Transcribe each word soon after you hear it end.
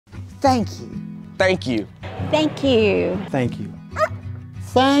Thank you. Thank you. Thank you. Thank you.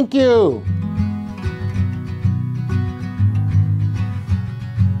 Thank you.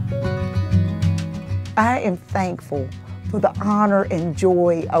 I am thankful for the honor and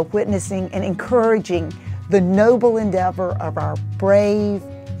joy of witnessing and encouraging the noble endeavor of our brave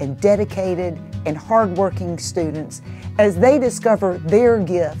and dedicated and hardworking students as they discover their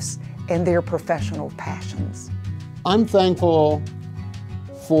gifts and their professional passions. I'm thankful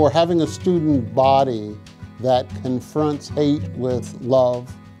for having a student body that confronts hate with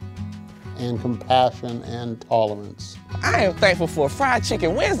love and compassion and tolerance. I am thankful for Fried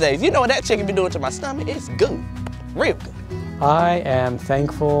Chicken Wednesdays. You know what that chicken be doing to my stomach? It's good, real good. I am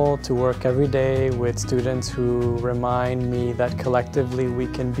thankful to work every day with students who remind me that collectively we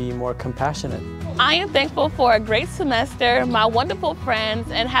can be more compassionate. I am thankful for a great semester, my wonderful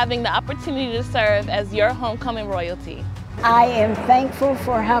friends, and having the opportunity to serve as your homecoming royalty. I am thankful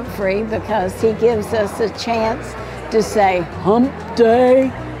for Humphrey because he gives us a chance to say hump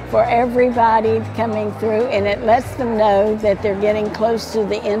day for everybody coming through, and it lets them know that they're getting close to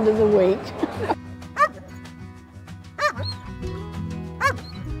the end of the week.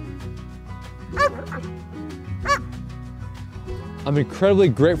 I'm incredibly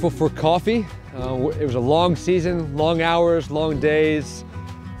grateful for coffee. It was a long season, long hours, long days,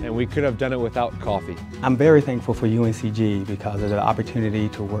 and we couldn't have done it without coffee. I'm very thankful for UNCG because of the opportunity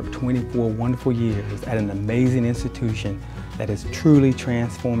to work 24 wonderful years at an amazing institution that is truly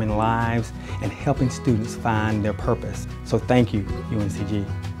transforming lives and helping students find their purpose. So thank you, UNCG.